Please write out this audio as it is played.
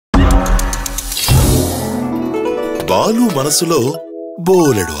బాలు మనసులో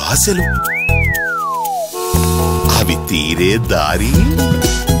బోలెడు ఆశలు. అవి తీరే దారి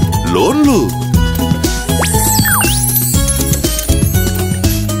లోన్లు.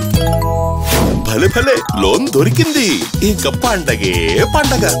 భలే భలే లోన్ దొరికింది. ఇంక పండగే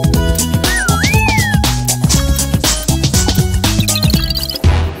పండగ.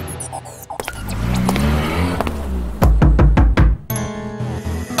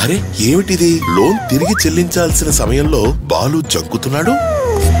 అరే ఏమిటిది? లోన్ తిరిగి చెల్లించాల్సిన సమయంలో బాలు జంకుతున్నాడు.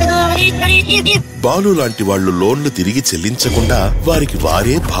 బాలు లాంటి వాళ్లు లోన్లు తిరిగి చెల్లించకుండా వారికి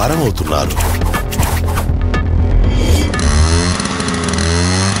వారే భారం అవుతున్నారు.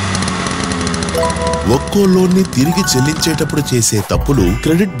 ఒక్కో లోన్ ని తిరిగి చెల్లించేటప్పుడు చేసే తప్పులు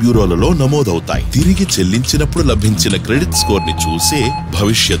క్రెడిట్ బ్యూరోలలో నమోదవుతాయి. తిరిగి చెల్లించినప్పుడు లభించిన క్రెడిట్ స్కోర్ ని చూసే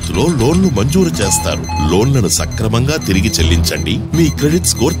భవిష్యత్తులో లోన్లు మంజూరు చేస్తారు. లోన్లను సక్రమంగా తిరిగి చెల్లించండి. మీ క్రెడిట్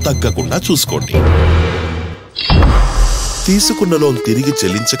స్కోర్ తగ్గకుండా చూసుకోండి. తీసుకున్న లోన్ తిరిగి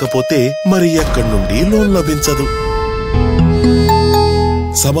చెల్లించకపోతే మరి ఎక్కడి నుండి లోన్ లభించదు.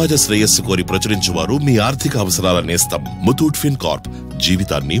 సమాజ శ్రేయస్సు కోరి ప్రచురించువారు మీ ఆర్థిక అవసరాల నేస్తం ముతూట్ ఫిన్ కార్ప్.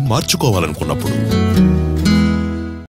 జీవితాన్ని మార్చుకోవాలనుకున్నప్పుడు